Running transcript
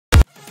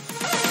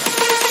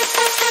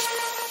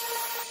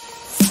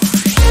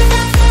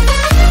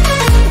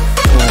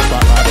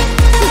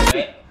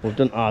we've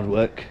done hard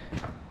work.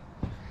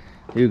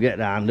 You get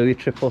down, do your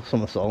triple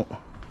somersault.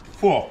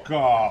 Fuck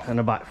off! And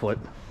a backflip.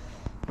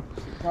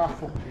 Ah,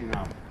 fucking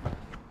hell.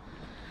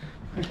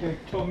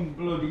 Tongue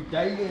bloody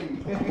daily.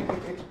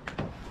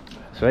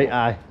 Sweet,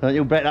 aye. Don't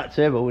you break that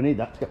table, we need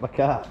that to get back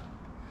out.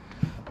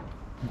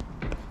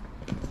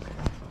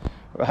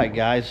 Right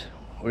guys,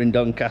 we're in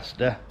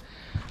Doncaster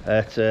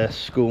at a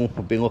school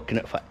we've been looking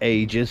at for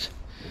ages.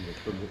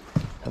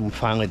 And we've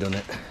finally done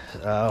it.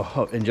 So,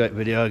 hope you enjoyed the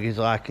video, give us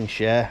a like and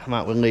share. I'm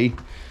out with Lee,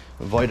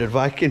 avoided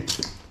Viking.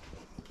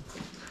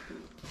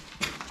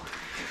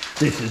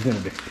 This is going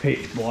to be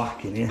pitch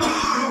black in here.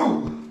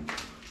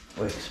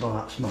 Wait, smell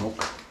that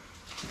smoke.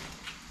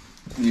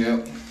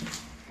 Yep.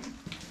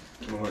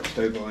 Right,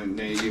 stay by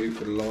near you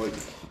for the light.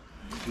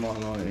 My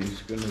light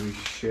is going to be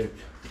shit.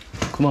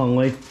 Come on,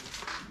 Lee.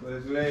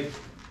 Where's Lee?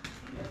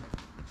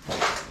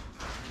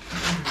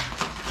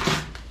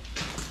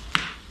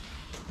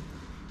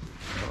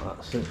 Oh,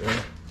 that's it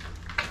there.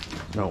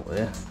 No,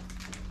 there.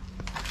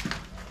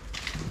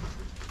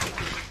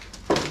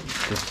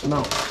 Just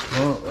smell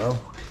smoke though.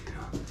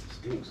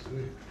 Stinks to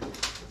me.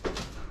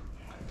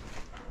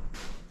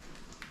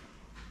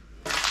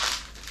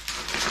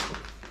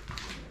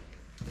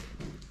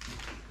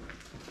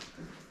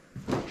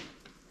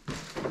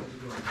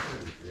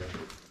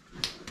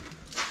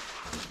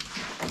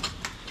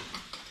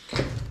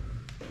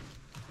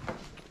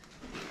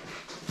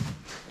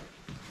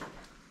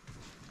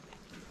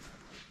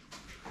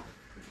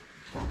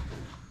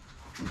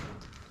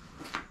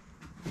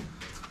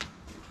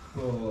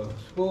 Oh,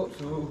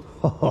 sports hall.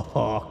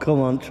 Oh, come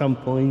on,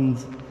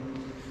 trampolines.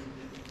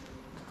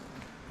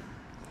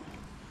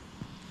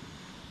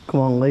 Come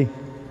on, Lee.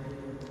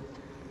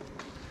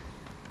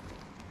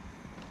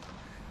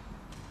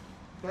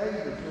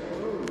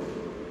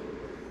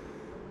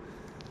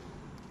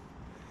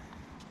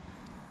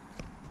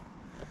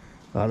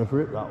 I'd have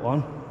ripped that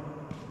one.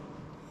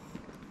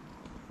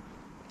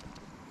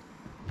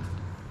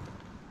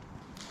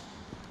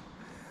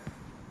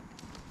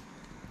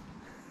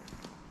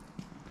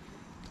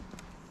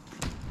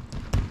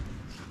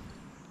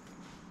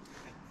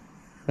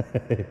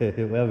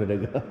 We're having a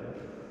go.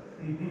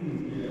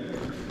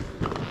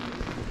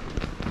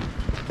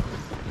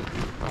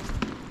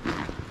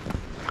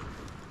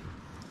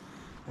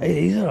 Hey,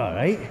 these are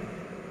alright.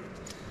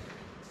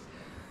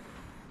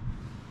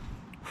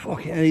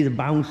 Fuck it, these are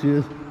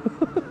bounciers.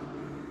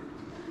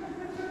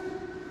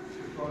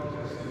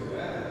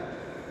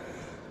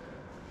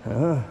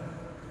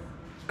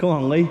 Come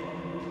on, Lee.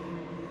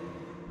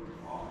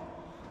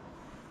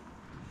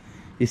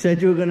 You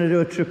said you were going to do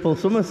a triple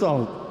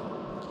somersault.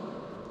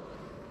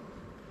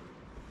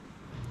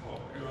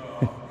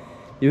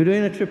 You were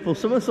doing a triple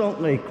somersault,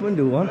 Lee. Come and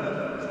do one.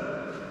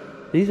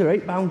 These are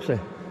 8 bouncy.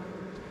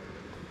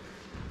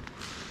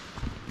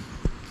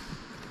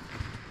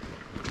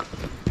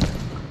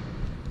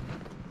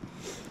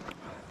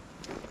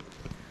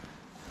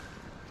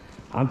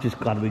 I'm just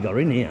glad we got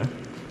in here.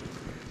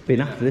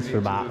 Been after this for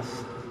about...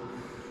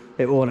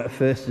 It wasn't at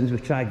first since we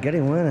tried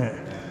getting, weren't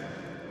it?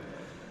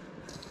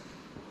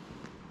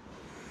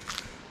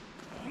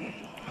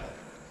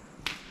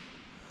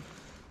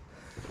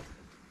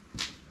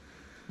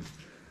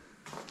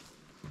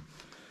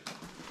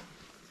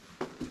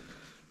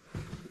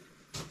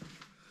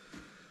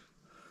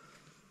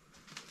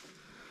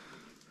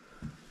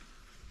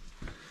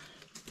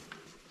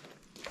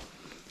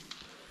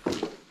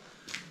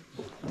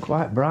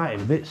 Quite bright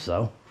in bits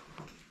though.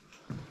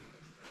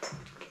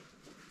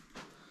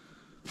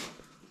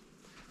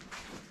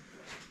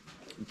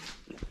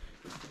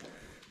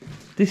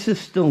 This is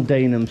still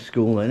Danum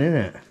School then, isn't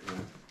it?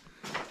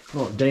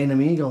 What,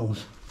 Danum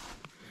Eagles?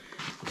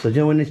 So do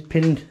you know when it's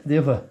pinned the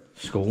other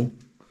school?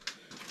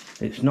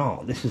 It's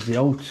not, this is the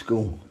old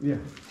school. Yeah,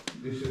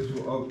 this is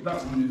what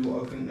that one is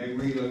what I think they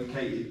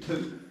relocated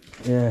to.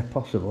 Yeah,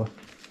 possibly.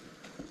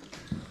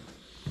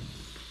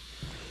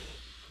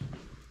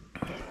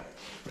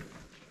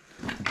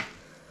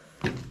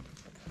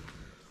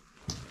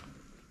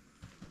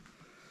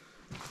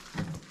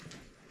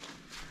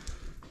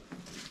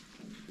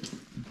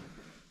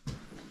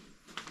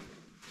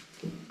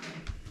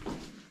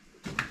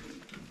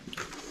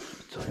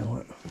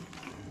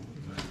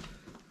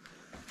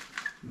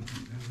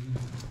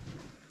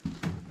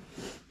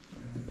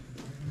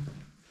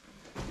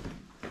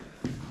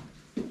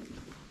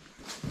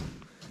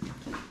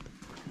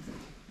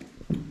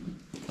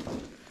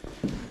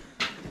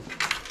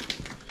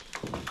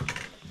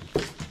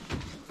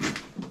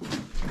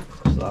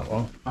 That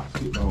one.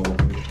 Basketball.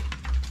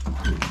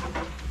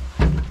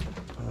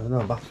 There's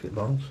no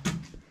basketballs.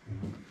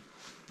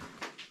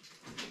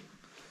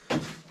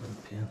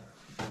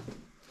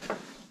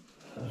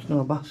 There's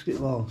no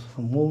basketballs.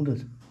 I'm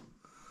wounded.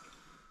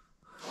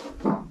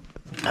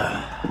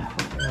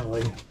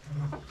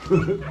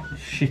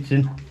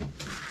 Shitting.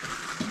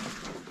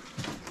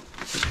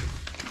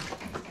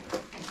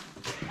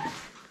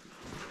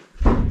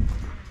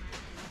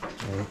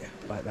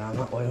 Right, back down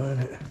that way, isn't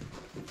it?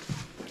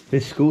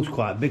 This school's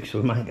quite big,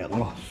 so we might get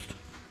lost.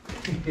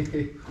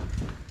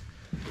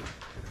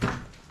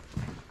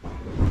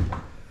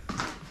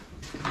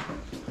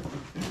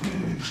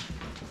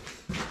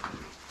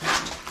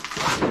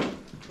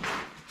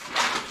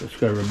 Just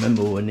got to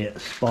remember when you're at the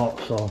spot,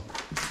 so.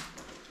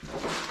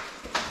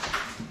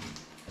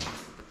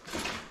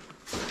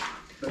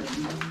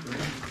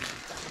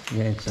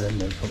 Yeah, into them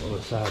then from the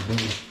other side,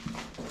 didn't you?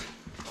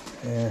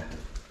 Yeah.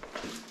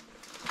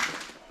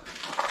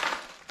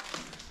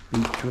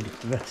 Beechwood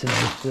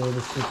Veterinary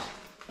Services.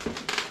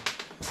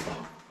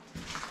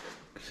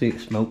 See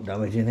it's smoke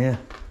damage in here.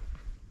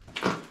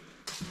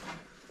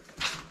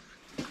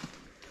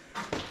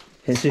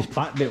 It's this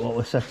back bit what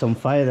was set on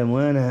fire then,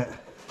 weren't it?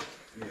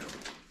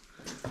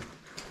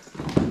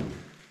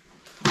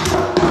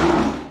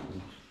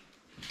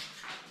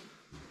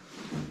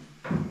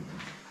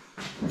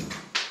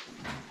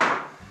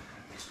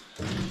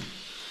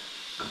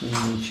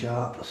 Cleaning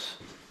charts.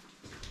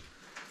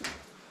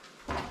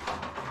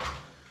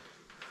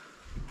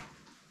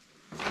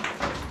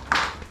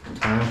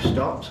 Time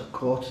stops at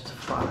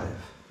 4:45.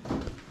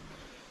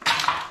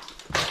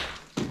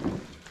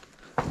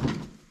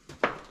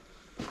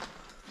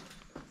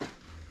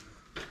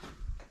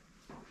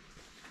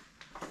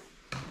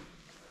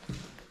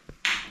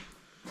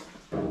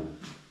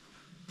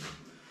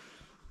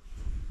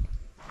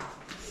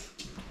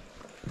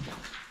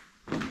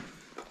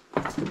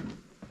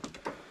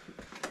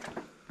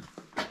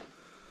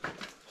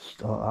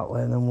 Start that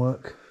way and then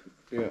work.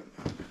 Yeah.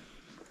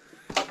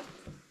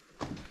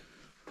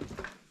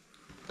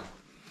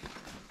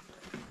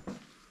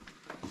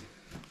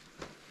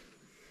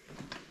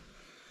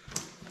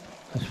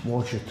 Let's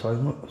wash your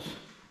toilets.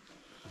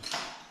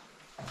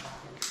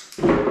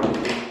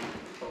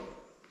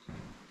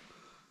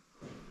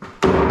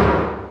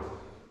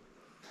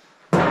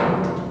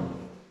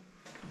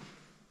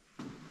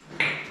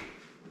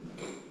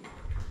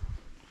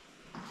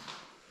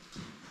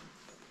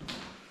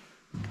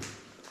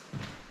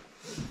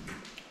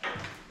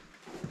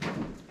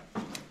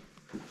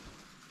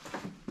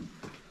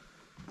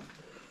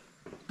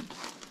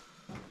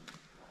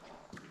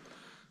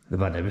 They've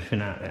had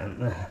everything out there, haven't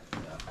they?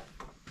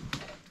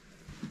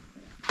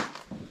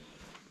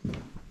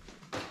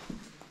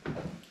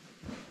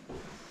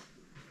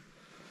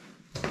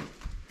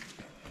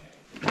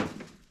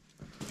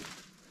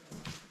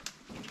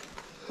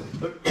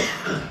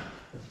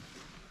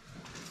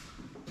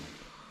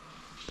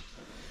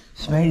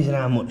 It's amazing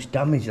how much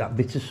damage that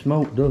bit of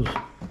smoke does.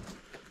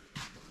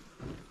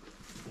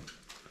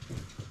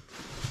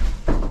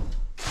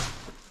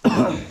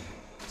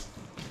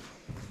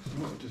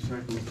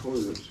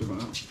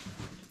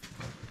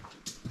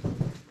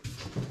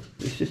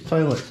 It's just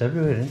toilets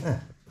everywhere, isn't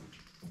there?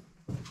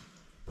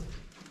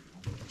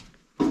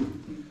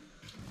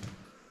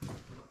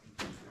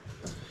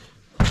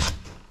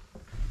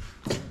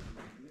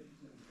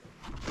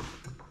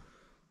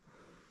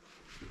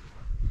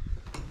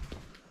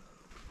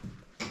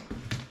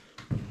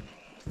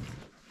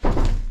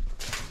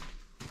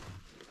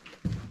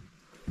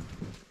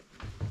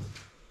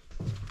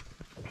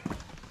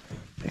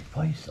 Big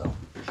place though.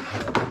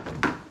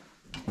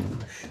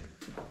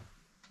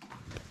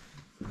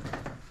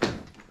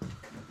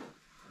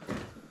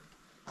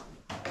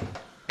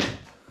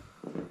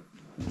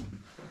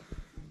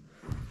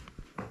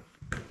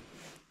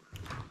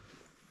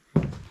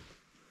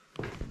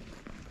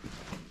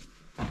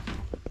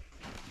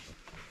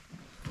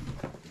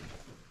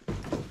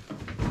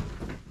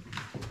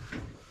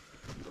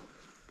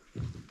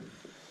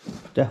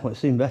 Definitely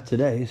seen better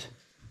days.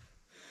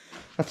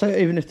 I tell you,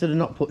 even if they'd have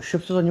not put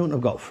shutters on, you wouldn't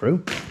have got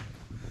through.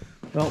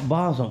 There aren't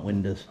bars on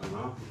windows. I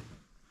know.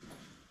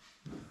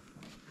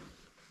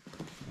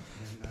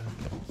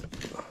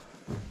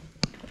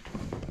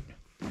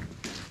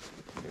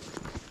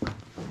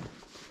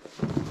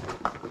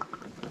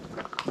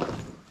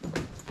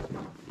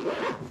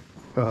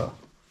 Oh.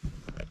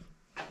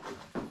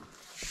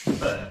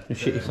 You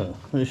shit your son.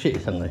 You shit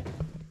your son, Lee.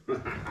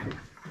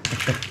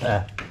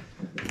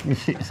 You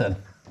shit your son.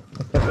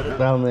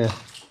 Down there.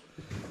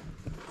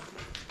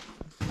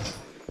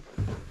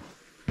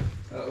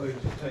 That way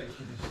just takes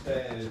you to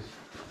stairs.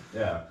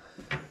 Yeah.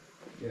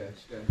 Yeah,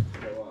 stairs to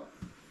go up.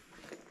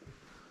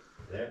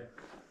 There.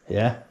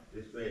 Yeah.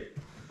 This way.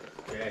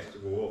 Stairs to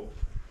go up.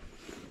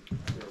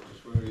 Yeah,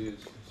 just where he is.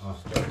 Oh.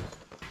 Stairs.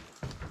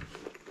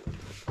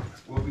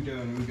 What are we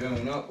doing? Are we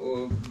going up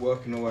or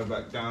working our way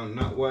back down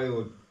that way,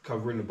 or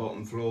covering the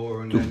bottom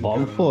floor and To then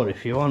bottom going floor up?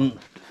 if you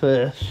want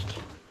first.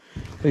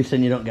 At least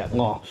then you don't get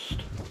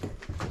lost.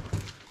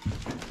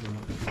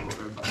 We'll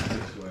go back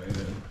this way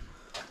then.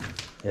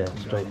 Yeah, And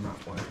straight. down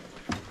that way.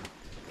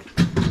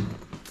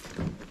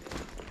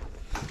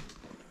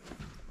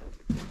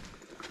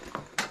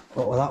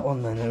 What was that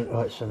one then?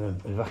 Oh, it's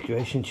an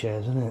evacuation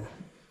chairs, isn't it?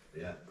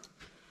 Yeah.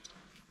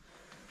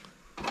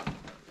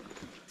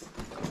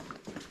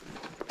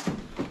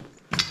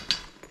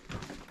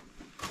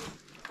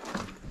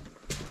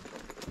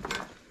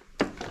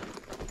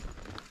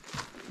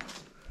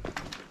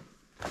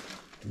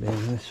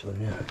 Being this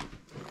one, yeah.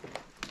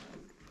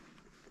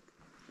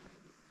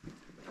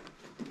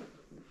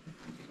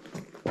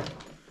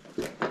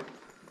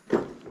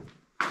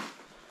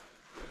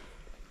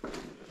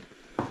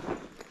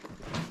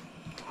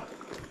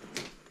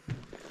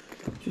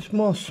 Just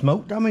more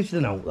smoke damage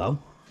than out though.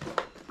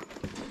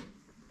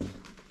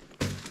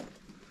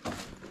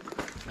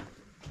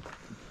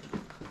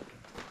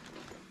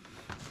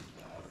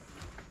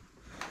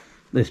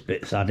 This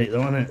bit's had it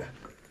though, isn't it?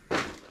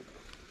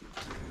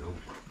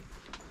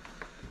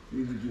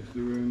 These are just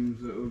the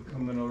rooms that were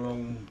coming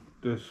along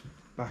this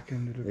back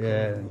end of the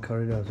Yeah, corridor. and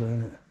corridors,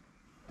 isn't it?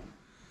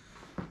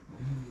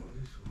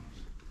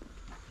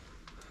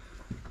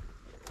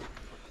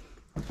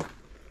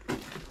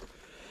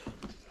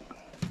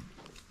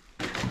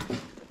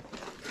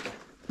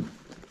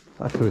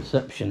 Like a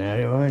reception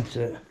area,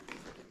 isn't it?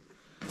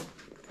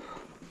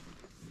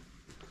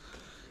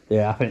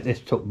 Yeah, I think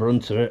this took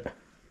brunt of it.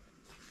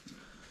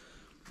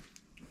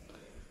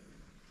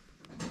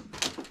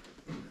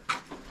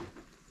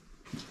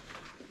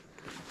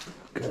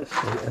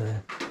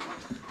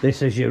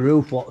 This is your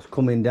roof, what's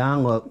coming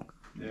down, look.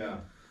 Yeah.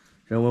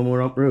 You know when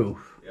we're up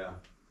roof? Yeah.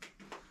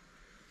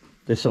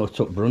 This sort of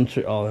took brunt of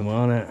it all,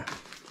 wasn't it?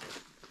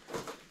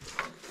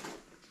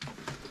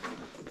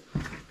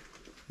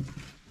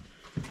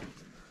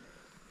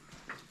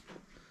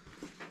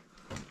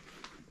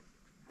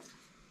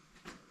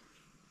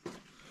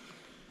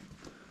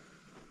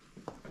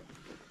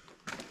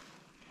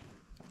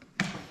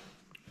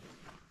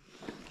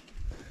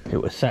 It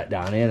was set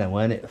down here then,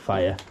 weren't it, the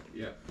fire?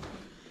 Yeah.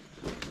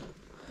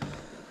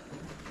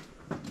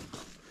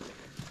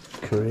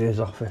 Careers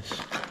office.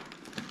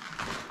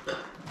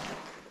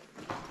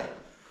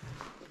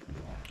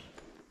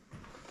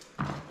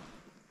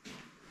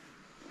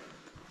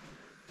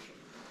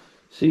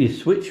 See, your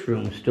switch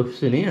room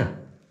stuff's in here.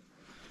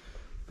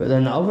 But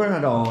then the oven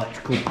had all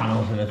electrical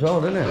panels in as well,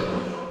 didn't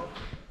it?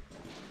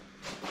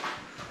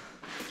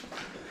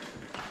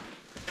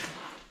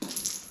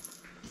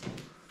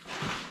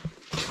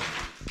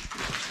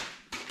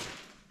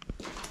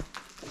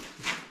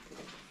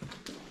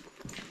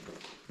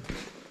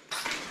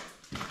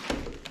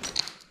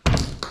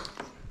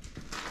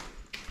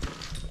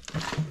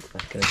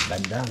 Gonna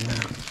bend down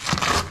now.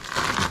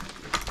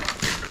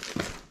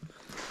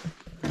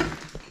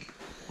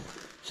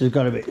 So there's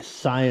got a bit of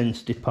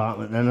science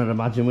department then, I'd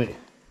imagine, with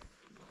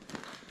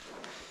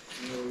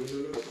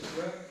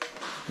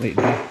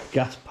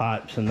gas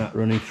pipes and that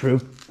running through.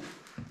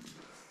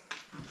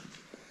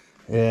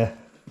 Yeah.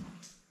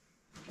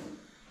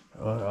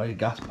 All your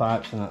gas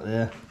pipes and that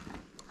there.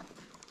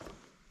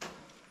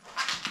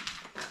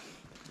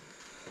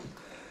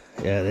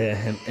 Yeah,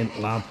 there, imp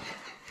lab.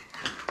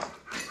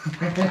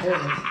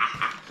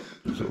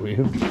 Is it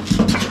weird?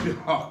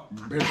 Oh,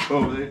 bit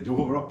over the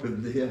door up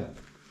in there.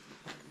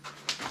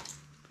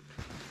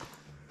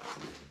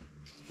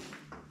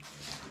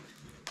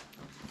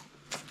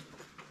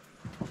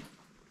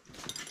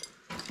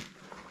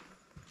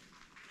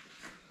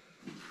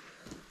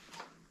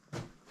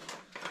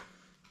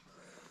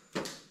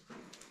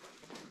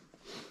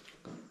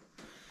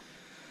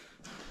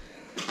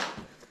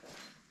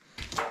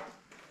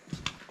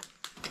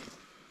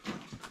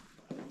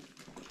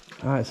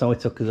 Alright, it's only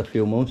took us a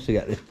few months to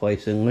get this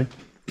place in, Lee.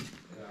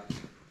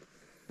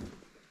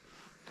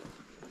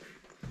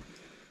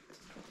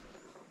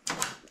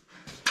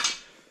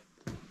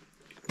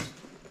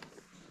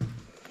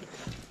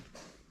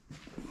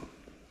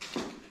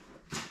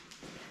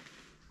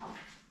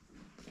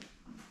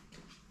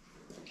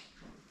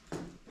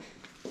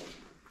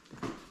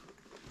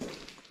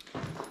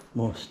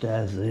 More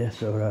stairs there,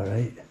 so we're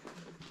alright.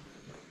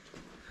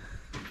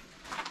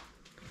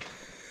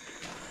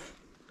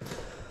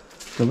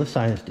 Another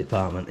science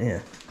department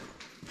here.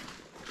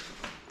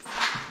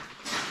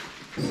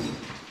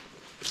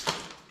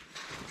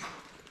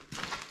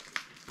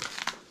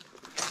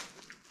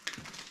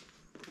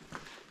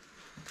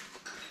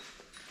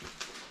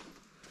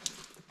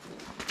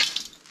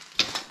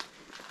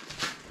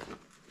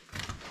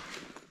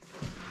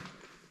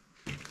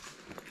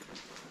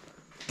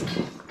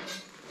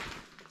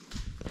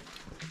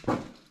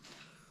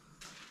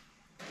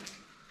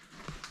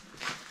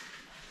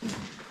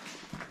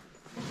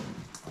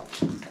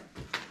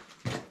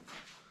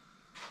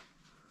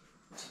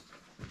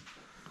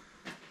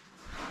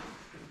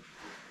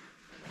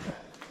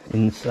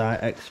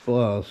 Insight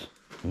Explores.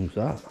 Who's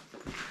that?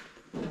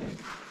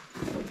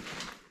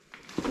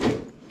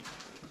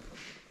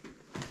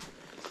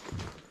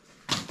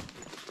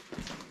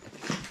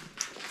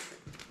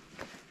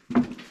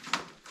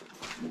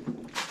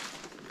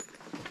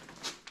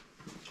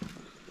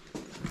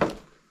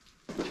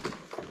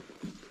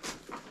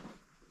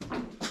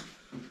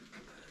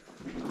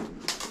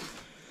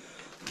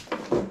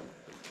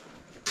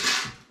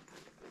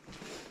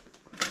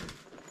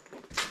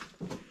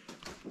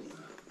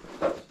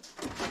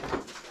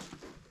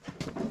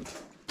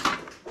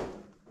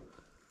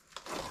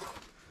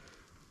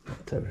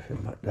 Everything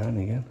back down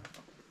again.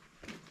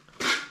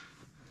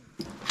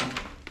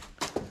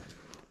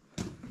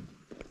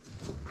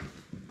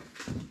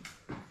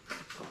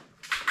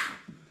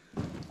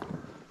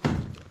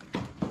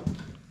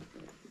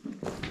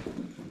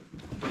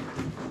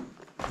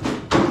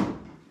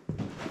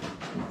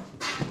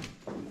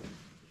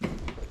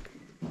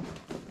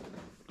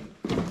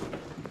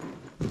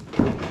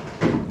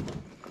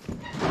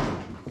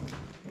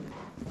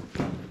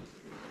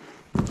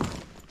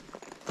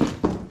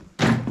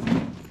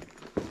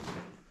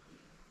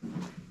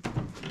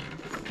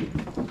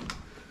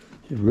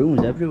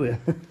 rooms everywhere.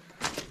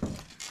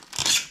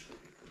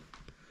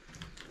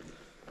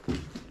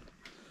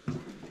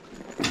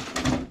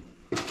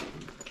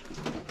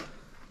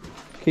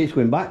 Keeps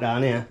going back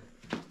down here.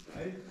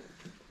 Hey?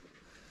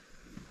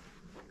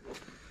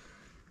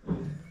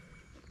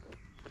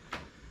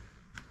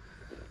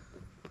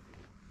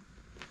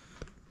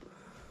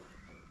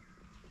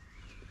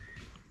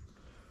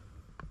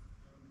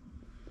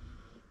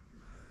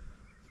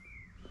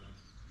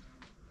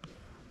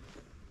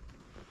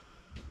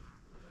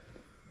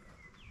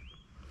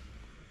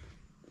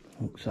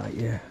 Looks like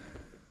yeah.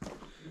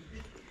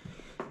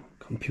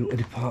 Computer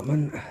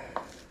department.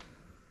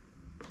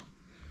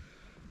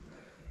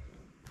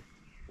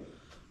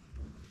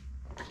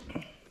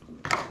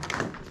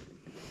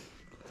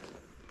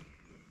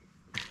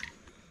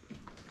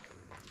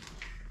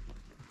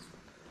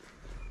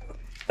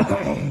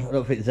 I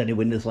don't think there's any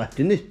windows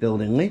left in this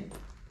building, Lee.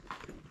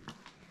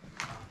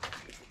 I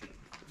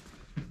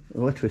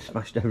literally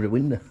smashed every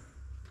window.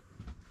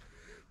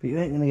 But you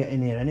ain't going to get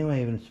in here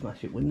anyway, even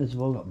smash it. Windows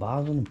have all got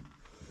bars on them.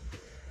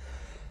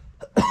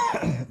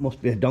 It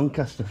must be a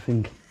Doncaster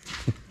thing.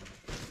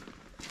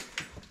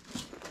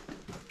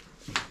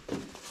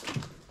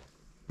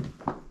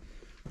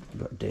 I've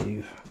got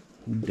Dave.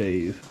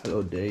 Dave.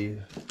 Hello,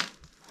 Dave.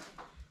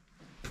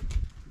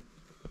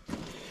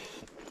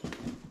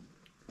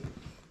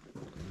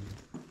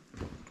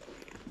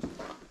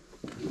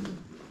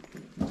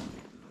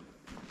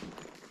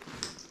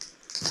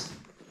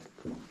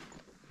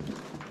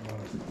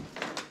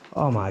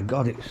 Oh my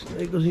god, it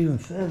goes even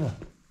further.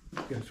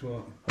 Guess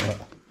what?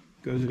 What?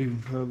 Goes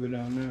even further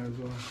down there as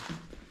well.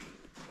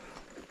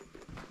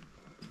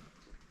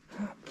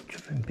 How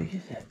tripping big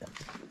is it?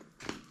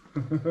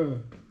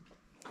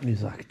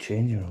 These like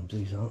changing rooms,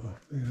 these aren't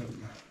they? Yeah.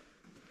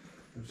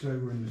 I'd say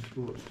we're in the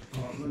sports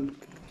department.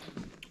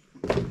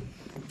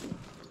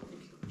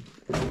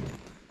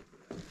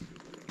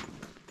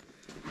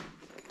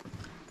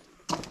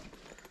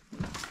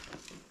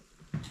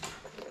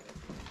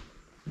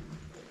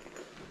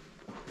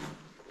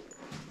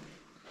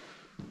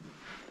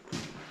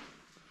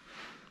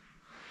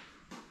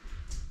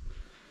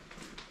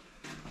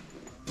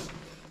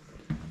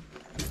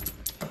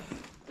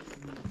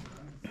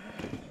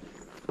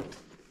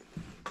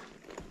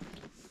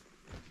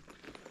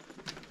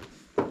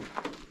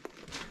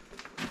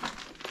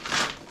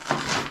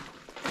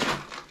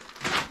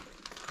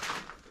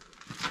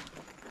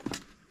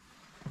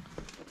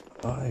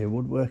 Oh, your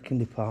woodworking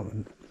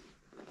department.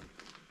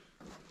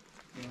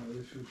 Right,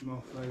 this was my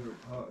favourite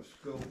part of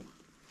school.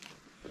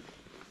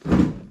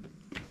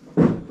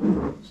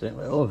 Is it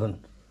little oven?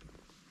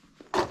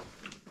 Look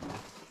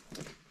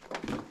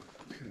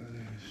at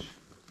this.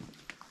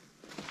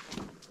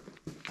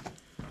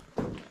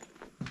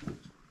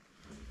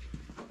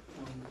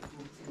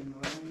 Fucking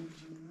loads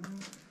in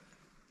there.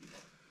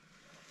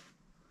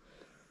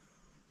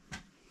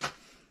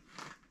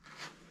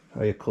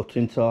 Oh, your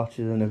cutting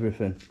torches and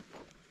everything.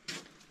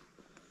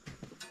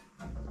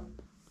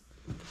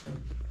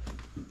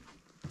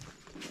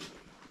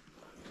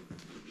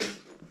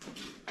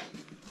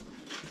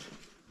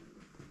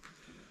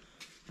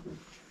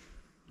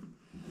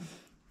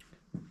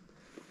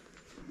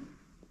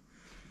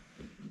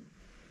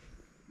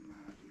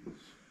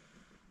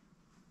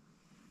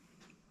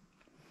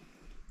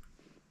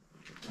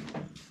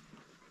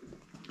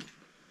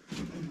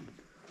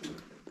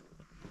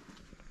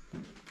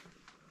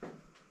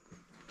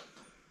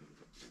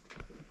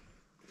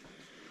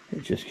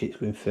 It just keeps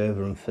going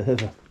further and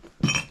further.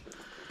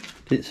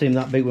 Didn't seem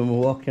that big when we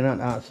were walking out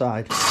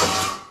outside.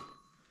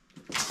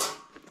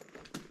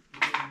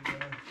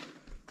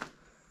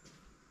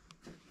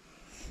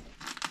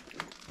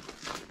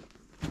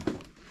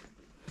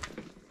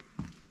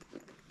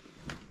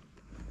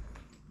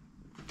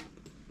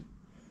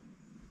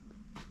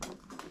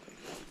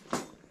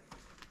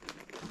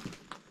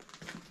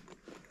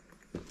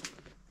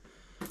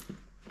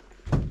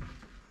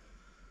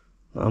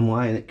 I'm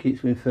lying, it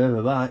keeps going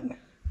further back.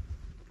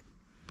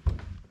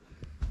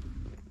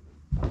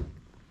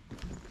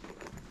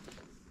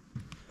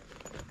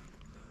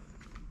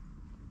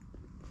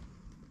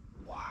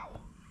 Wow.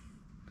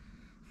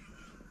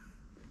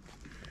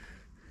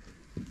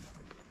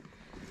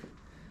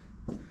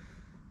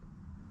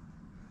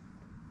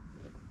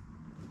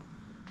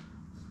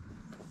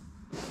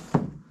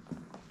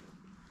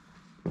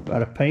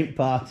 Got a paint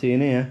party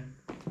in here.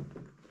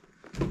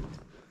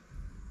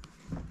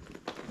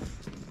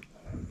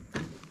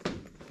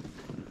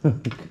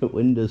 Look at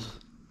windows.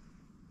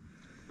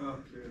 Okay,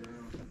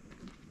 now.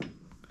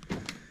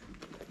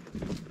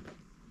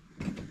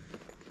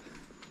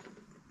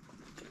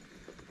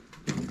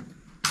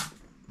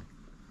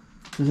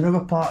 There's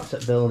another part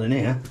set building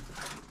here.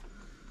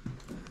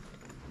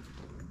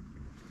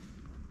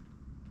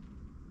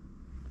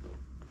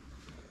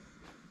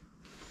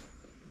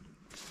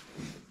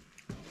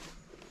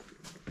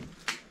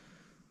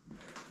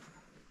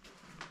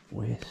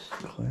 Waste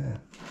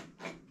clear.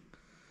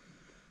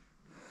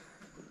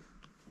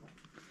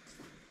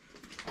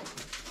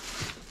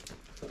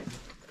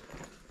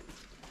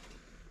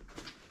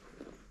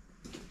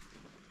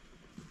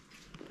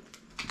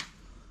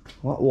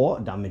 What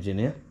water damage in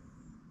here?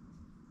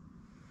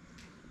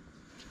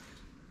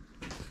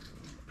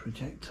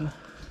 Projector.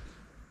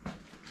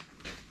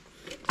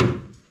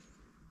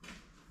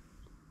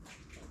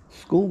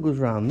 School goes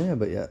round there,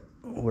 but yet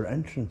we're at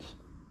entrance.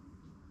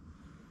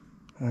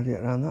 How do you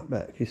get around that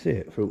bit? Can you see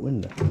it through the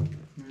window?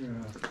 Yeah.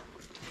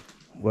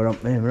 We're on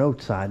main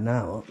roadside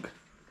now, look.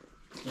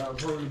 That'll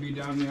probably be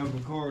down the other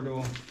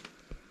corridor.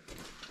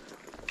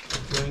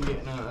 We ain't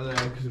getting out of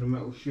there because of the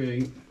metal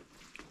sheet.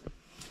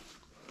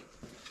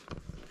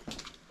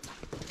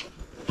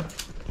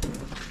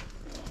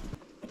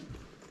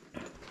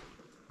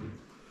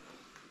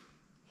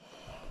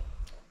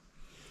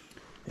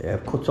 Yeah,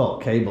 I've cut all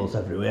cables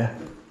everywhere.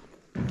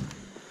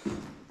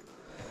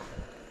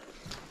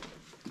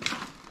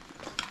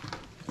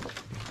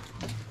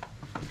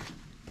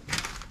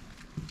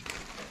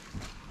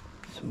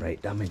 Some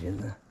rate damage in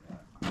there.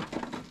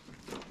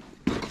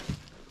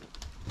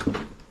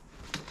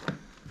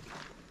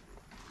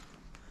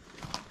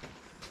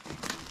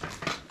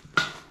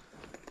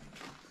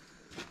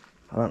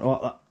 I don't know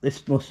what that,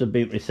 this must have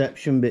been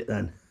reception bit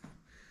then,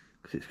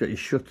 because it's got your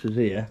shutters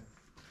here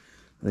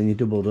and then your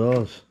double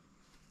doors.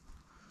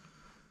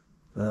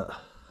 But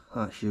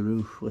that's your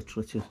roof,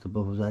 literally just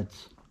above us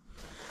heads.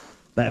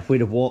 Bet if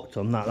we'd have walked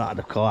on that, that'd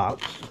have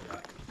collapsed.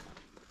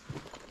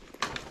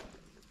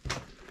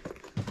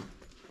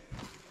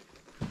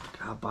 Look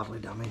how badly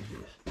damaged it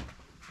is.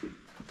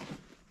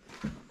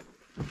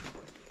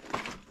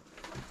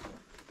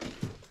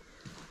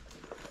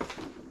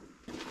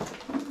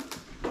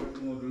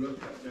 More to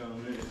look at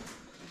down there.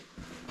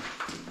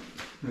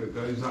 There it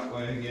goes that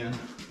way again.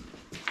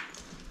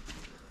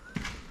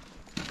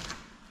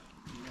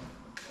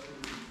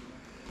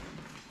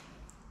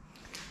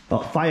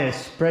 But fire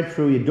spread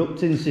through your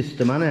ducting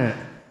system, hasn't it?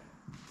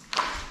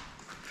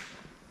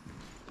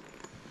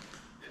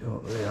 If you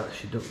look there,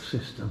 that's your duct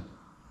system.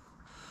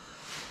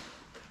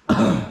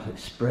 It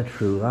spread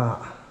through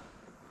that.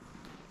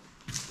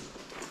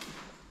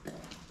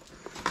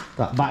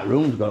 That back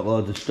room's got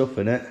loads of stuff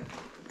in it.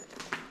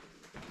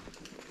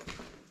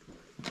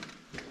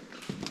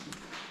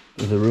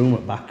 There's a room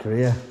at back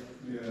here.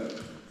 Yeah.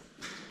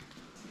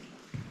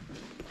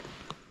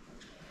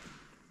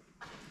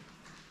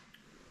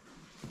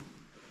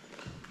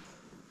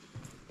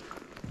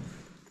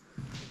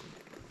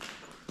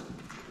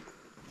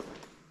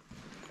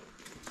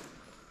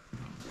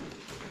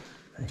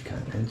 You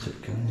can't enter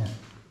it, can you?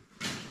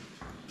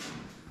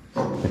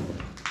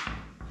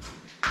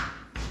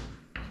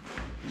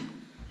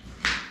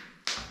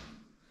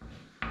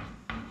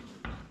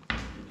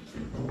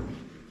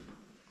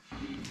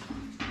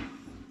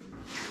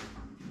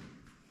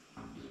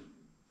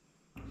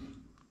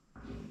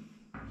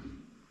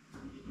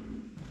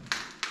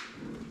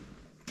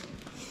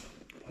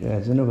 Yeah,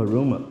 there's another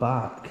room at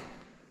back.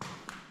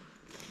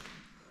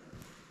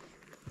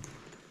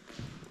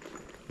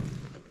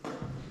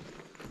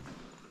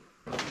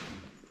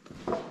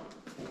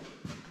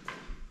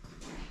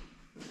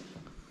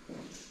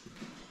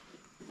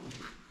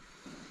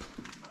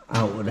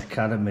 Outwood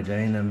Academy,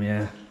 Danum,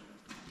 yeah.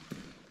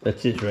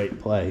 That's his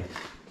right place.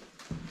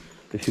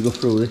 If you go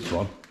through this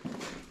one.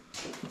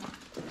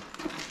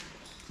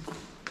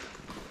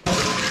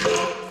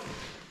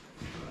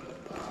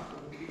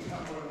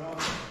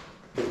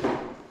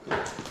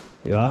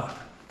 You are?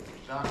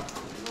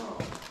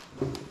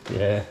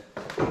 Yeah.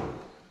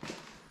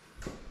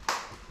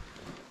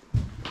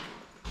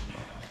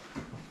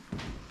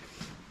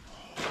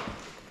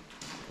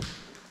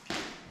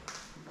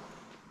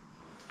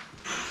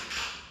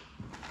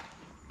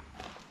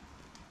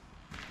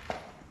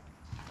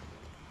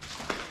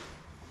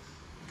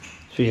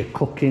 So your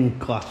cooking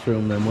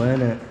classroom then,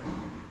 weren't it?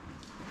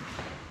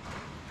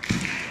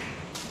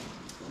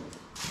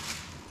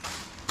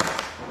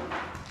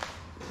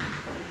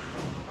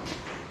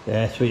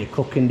 Yeah, so your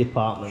cooking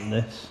department,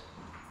 this.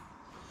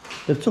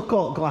 They've took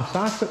all glass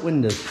out at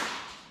windows.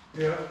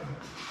 Yeah.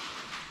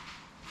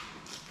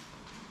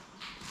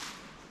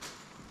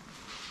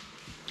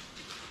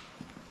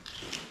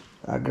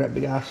 That great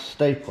big ass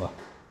stapler.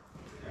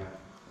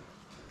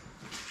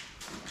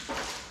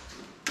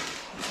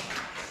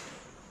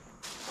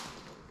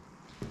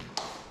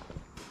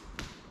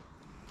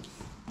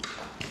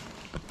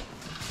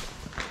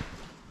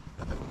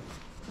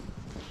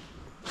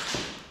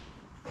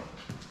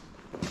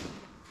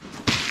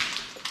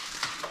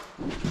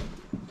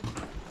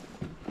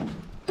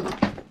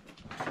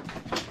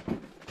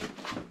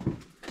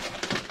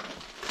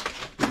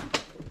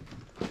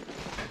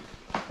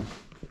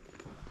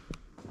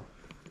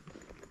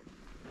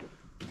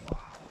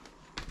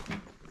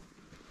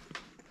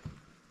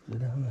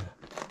 Down there.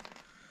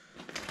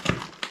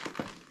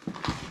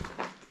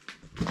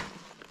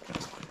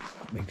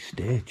 Big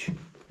stage.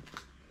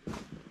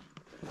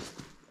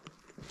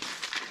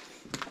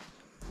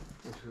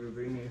 This would have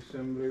been the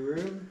assembly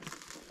room.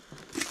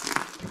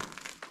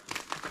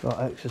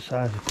 Got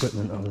exercise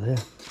equipment over there.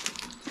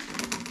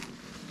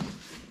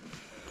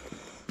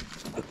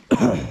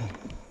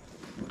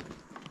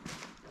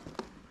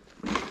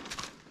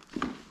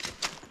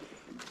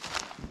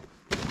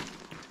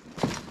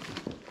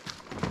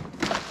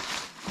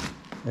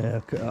 Yeah,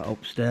 look at that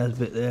upstairs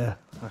bit there,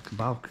 like a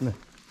balcony.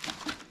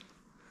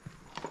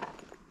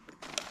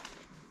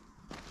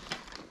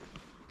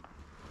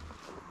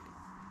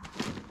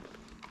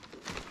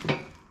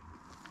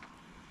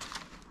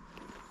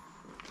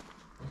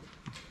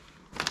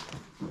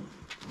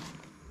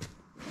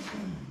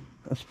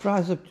 I'm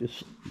surprised I've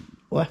just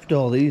left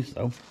all these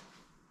though.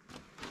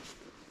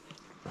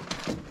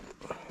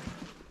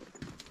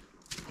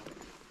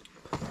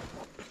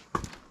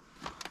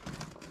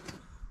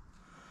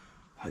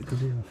 It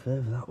goes even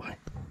further that way.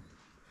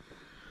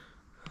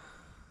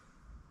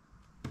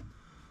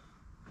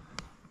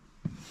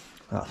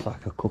 That's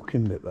like a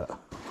cooking bit, but I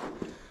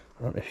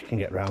don't know if you can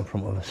get round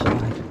from the other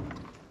side.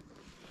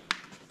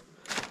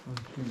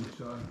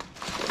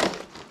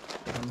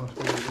 That must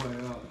be the way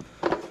up.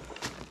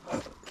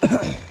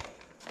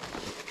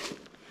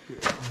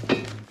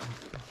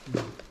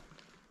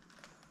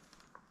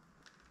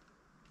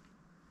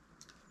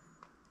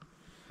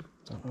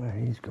 Don't know where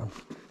he's gone.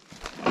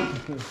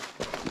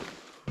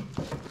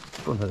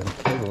 It's one of them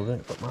tables, isn't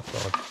it? Got my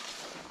side.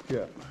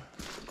 Yeah.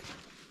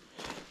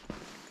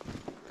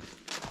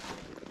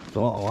 There's a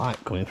lot of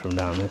light coming from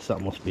down this,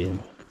 that must be him.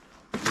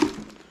 It's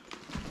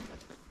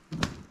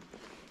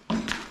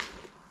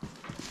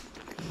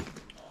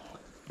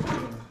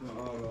not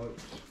our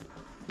lights.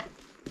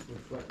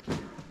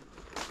 Reflecting.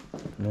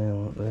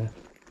 No, up there.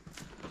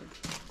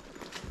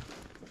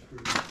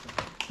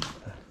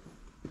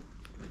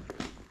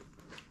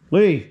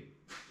 Lee!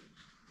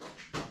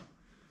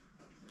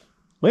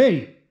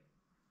 Lee!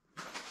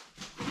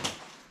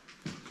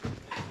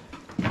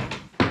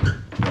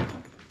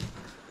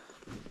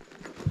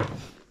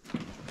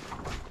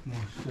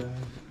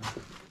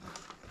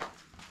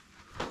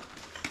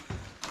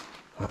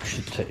 That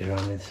should take you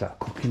around into that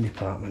cooking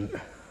department.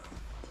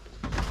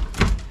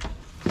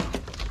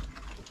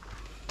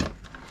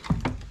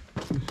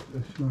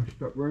 A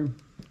smashed up room.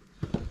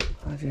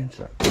 How'd you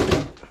into that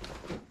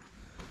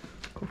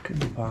cooking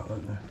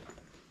department there?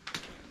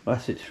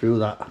 Unless it's through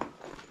that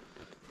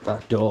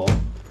door.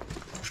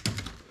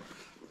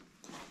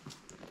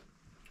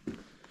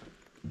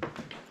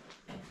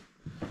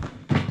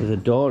 There's a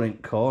door in the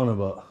corner,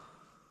 but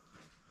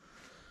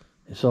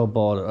it's all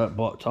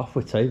blocked off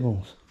with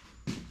tables.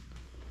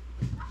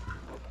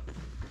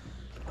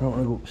 I don't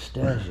want to go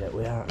upstairs yet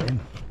without him.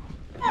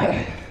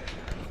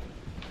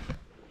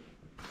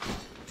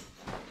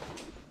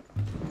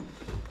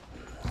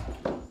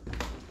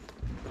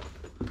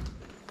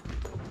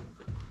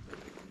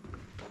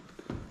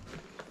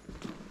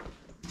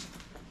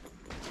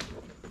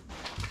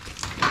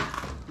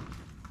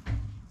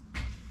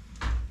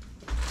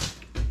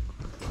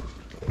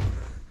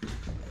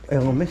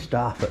 He'll miss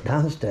half at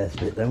downstairs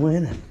bit then,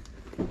 won't he?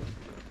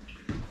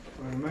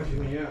 I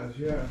imagine he has,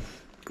 yeah.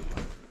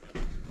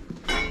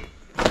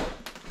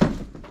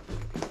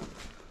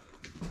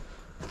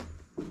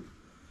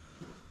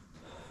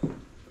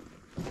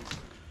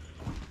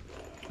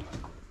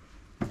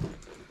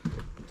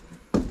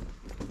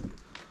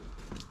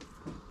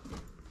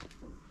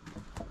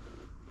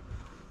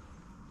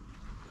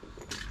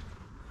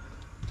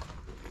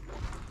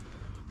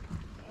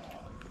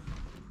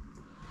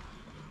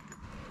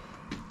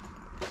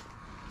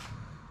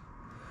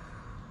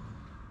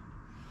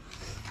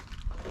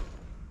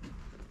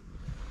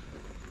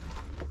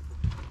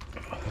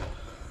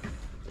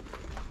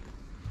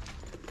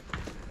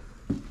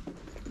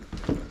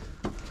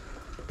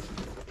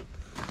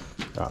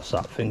 That's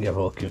that finger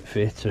hooking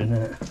theatre, isn't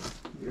it?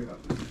 Yeah.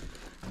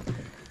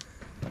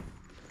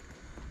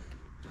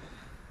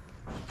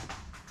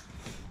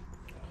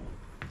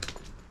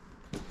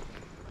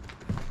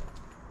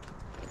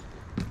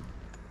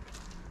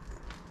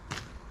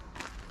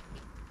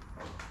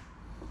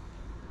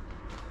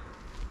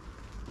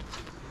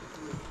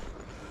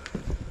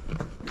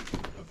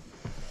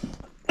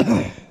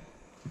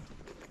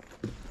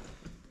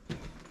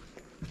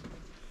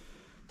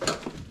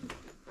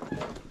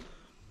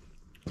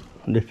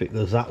 And if it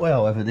goes that way,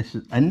 or whether this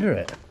is end of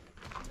it.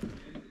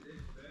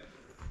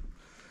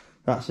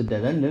 That's a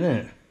dead end, isn't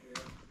it?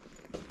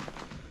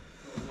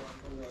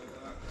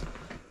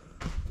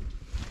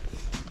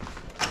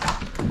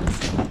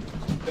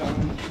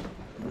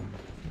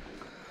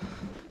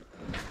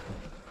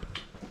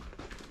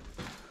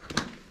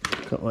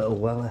 Got a little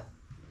welly.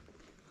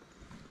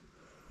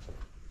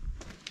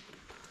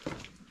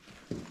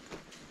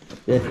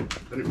 Yeah.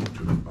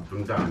 Up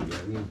and down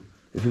again.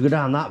 If you go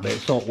down that bit,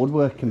 it's all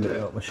woodworking bit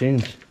up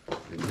machines.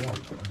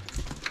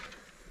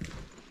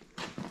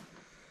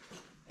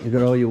 You've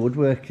got all your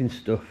woodworking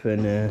stuff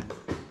and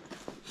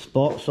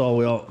sports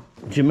all your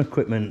gym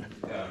equipment.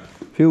 Yeah.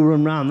 If you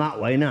run round that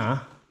way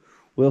now,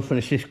 we'll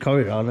finish this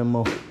corridor and then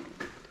we'll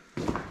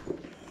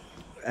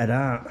head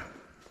out.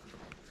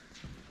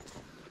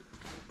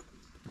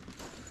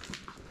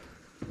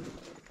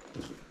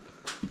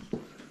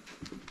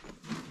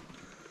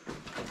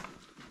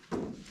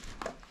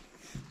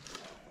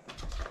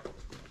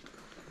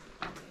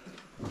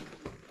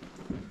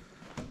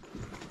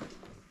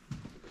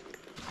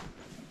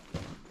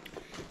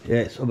 Yeah,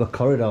 it's other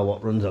corridor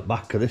what runs at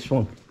back of this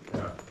one.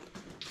 Yeah.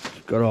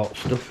 got all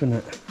stuff in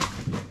it.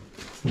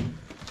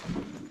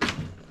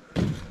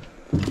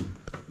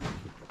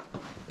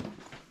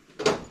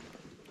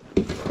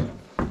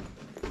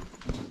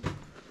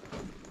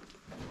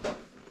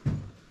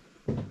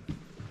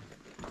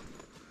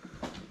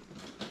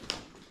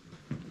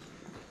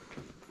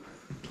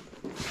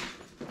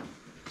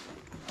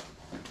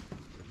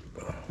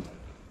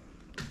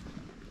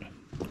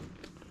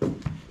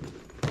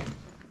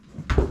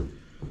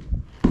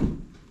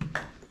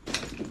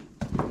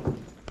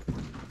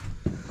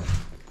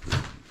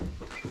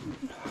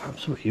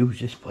 Absolutely huge,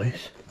 this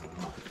place.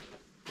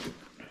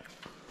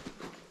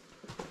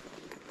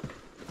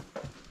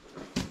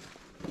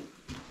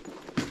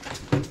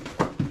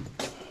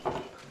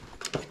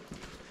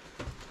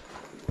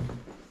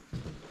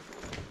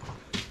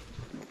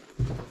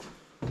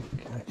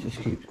 It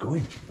just keeps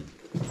going.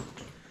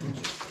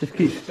 Just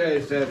keeps.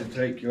 Stairs there to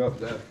take you up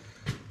there.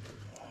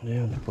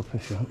 Yeah, on the up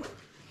if you want.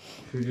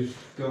 Should we just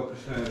go up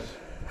the stairs?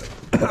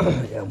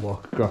 Yeah, and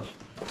walk across.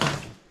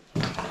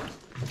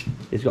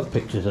 He's got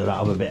pictures of that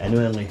other bit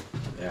anyway, hasn't he?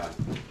 Yeah.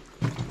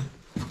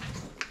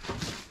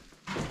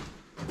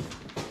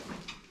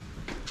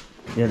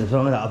 Yeah, there's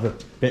only that other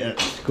bit at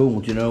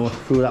school, do you know,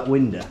 through that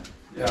window.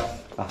 Yeah.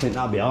 I think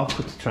that'd be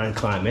awkward to try and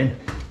climb in.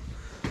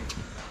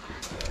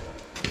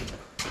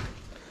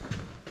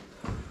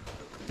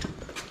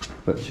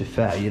 But to be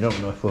fair, you don't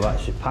know if we've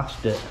actually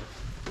passed it.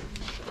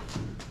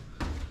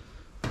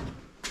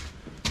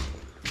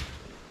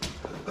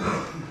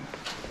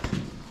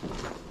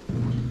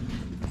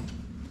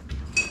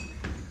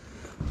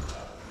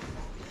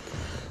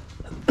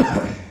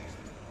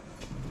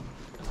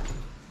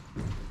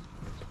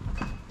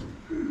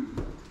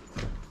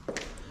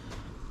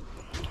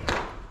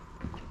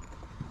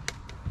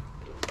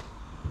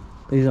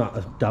 These aren't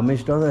as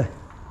damaged, are they?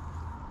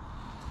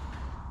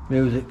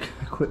 Music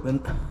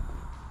equipment.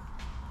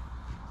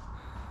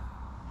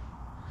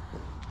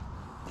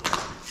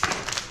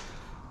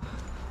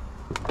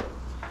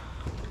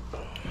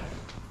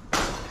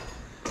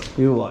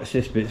 You watch,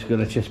 this bit's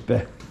gonna just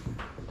be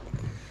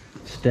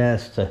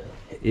stairs to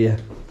here.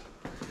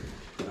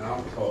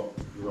 Outwood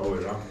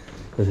Road, huh?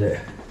 Is it?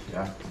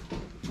 Yeah.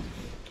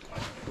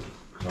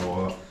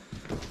 So,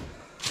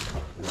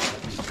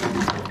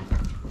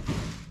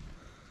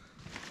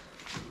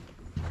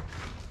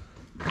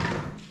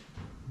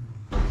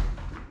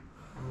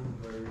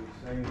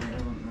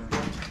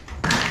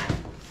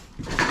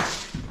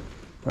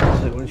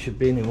 That's it, once you've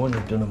been in one,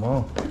 you've done them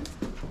all.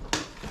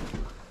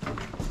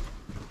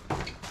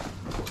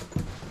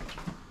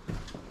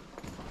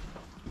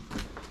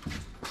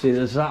 See,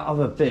 there's that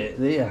other bit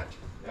there.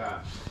 yeah.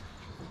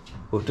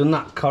 We've done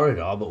that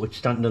corridor, but we've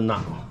still done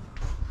that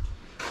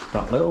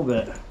little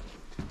bit.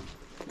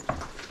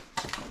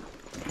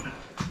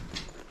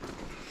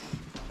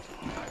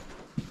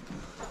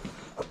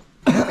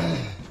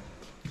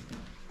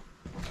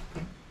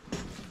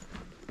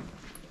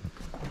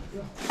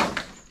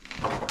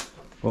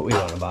 What were you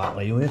on about,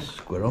 Lewis?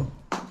 Squirrel?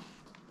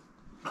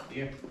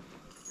 Yeah.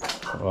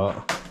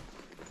 What?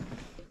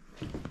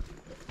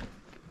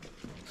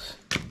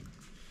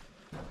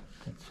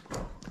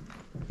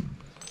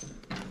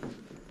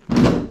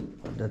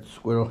 Dead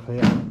squirrel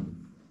here.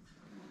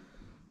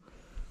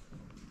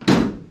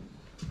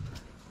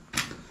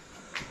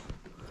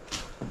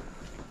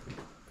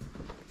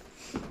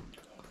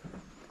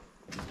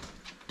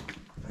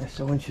 Yeah,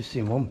 so once you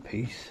see one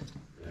piece,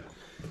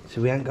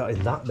 so we ain't got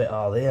in that bit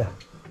all there.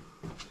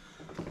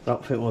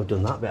 Don't think we've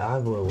done that bit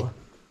either, will we?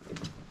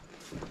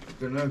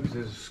 Don't know, because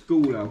there's a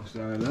schoolhouse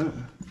there,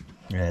 isn't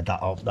there? Yeah,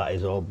 that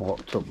is all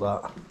blocked up,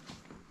 that.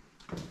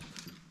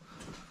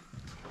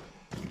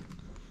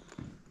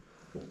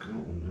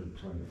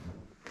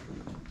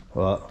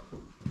 What?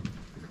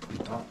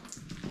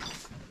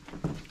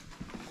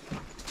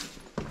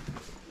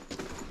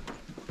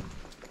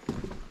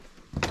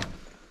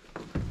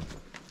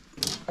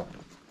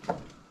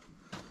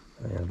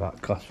 Yeah,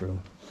 that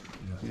classroom.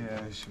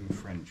 Yeah, there's some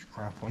French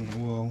crap on the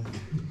wall.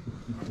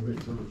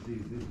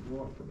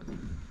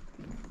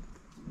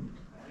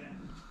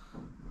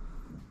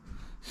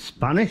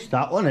 Spanish,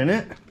 that one,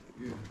 innit?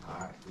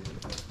 Yeah.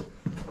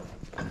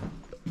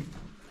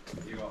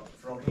 You got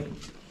froggy,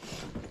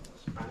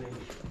 Spanish.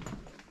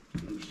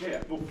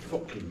 Yeah, but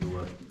fucking do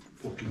it.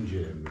 Fucking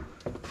German.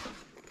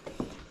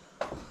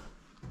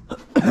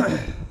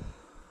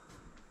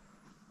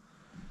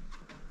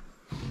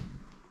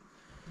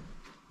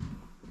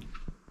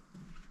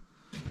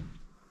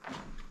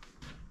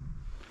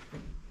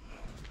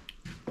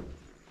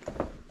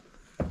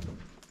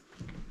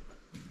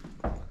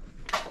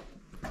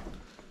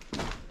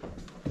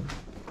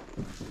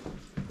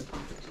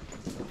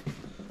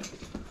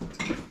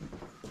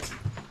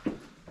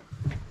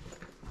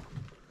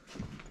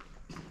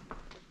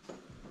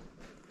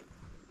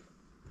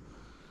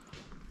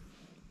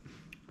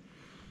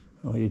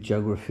 Oh, your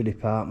geography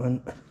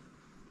department.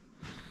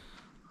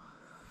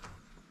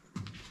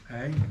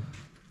 Hey?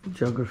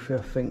 Geography, I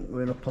think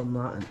we're up on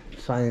that, and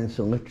science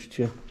and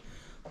literature.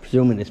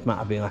 Presuming this might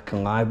have been like a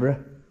library.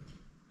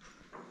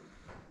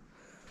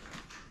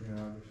 Yeah,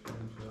 I just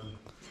think so.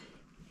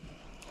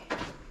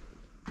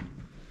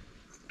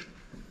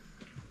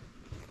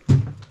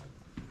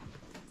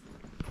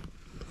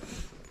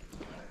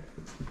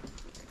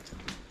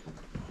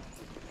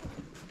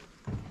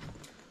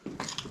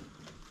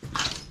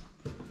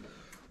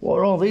 What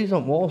are all these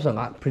on walls? Are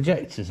like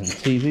projectors and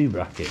TV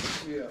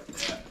brackets? Yeah.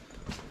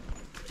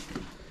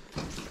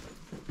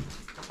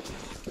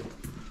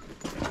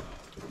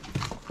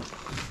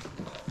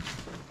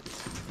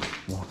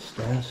 More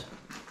stairs.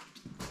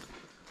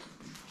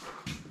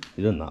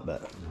 You done that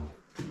bit? No.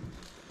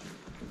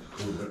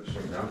 Cool bit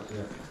stuck out,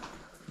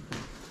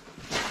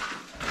 yeah.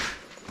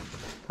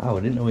 Oh, I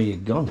didn't know where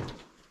you'd gone.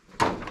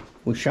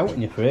 We're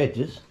shouting you for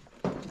ages.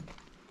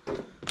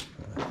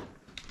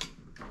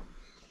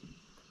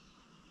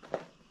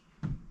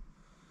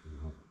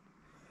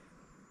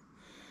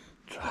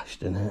 Trashed,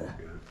 innit?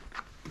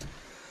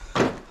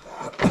 Yeah.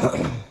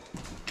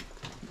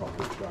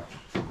 Proper trash.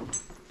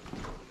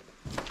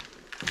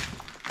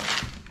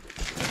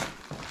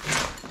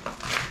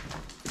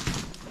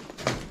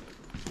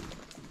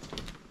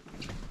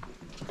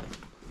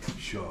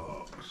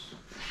 Sharks.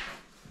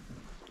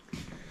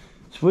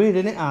 It's weird,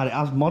 isn't it? How it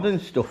has modern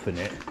stuff in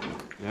it,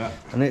 Yeah.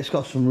 and it's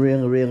got some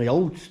really, really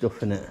old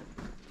stuff in it.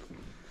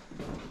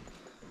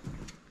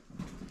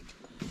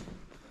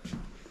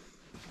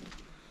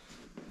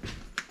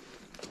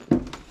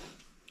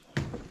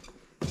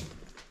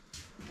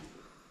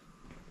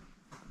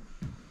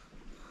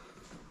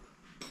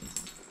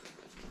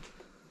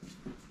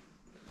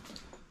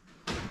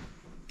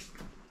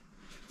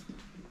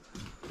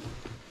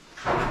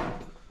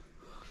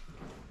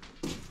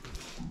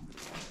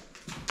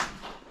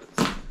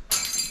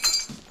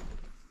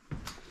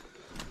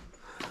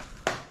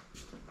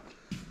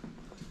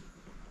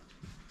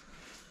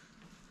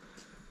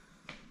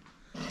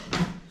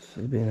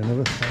 There'll be in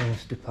another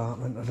science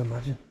department, I'd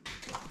imagine.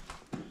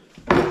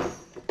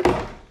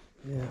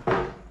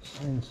 Yeah,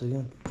 science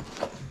again.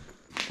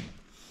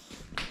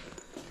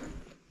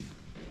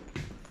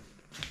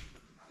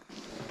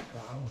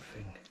 That old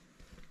thing.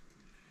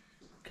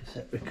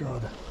 Cassette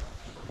recorder.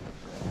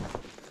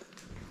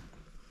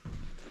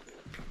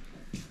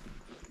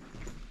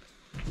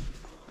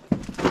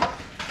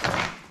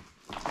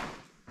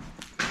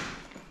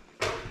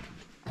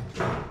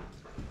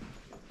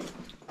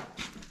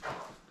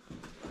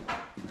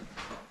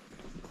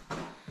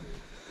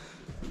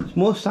 There's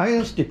more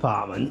science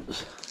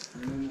departments.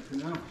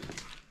 Anything else?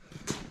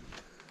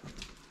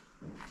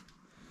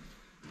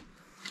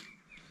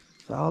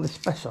 So all they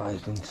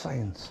specialised in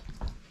science.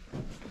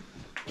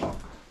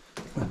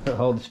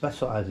 All they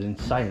specialised in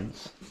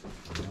science.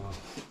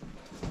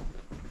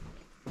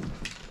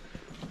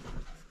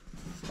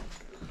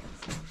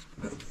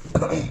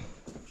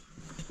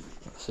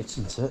 That's it,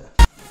 isn't it?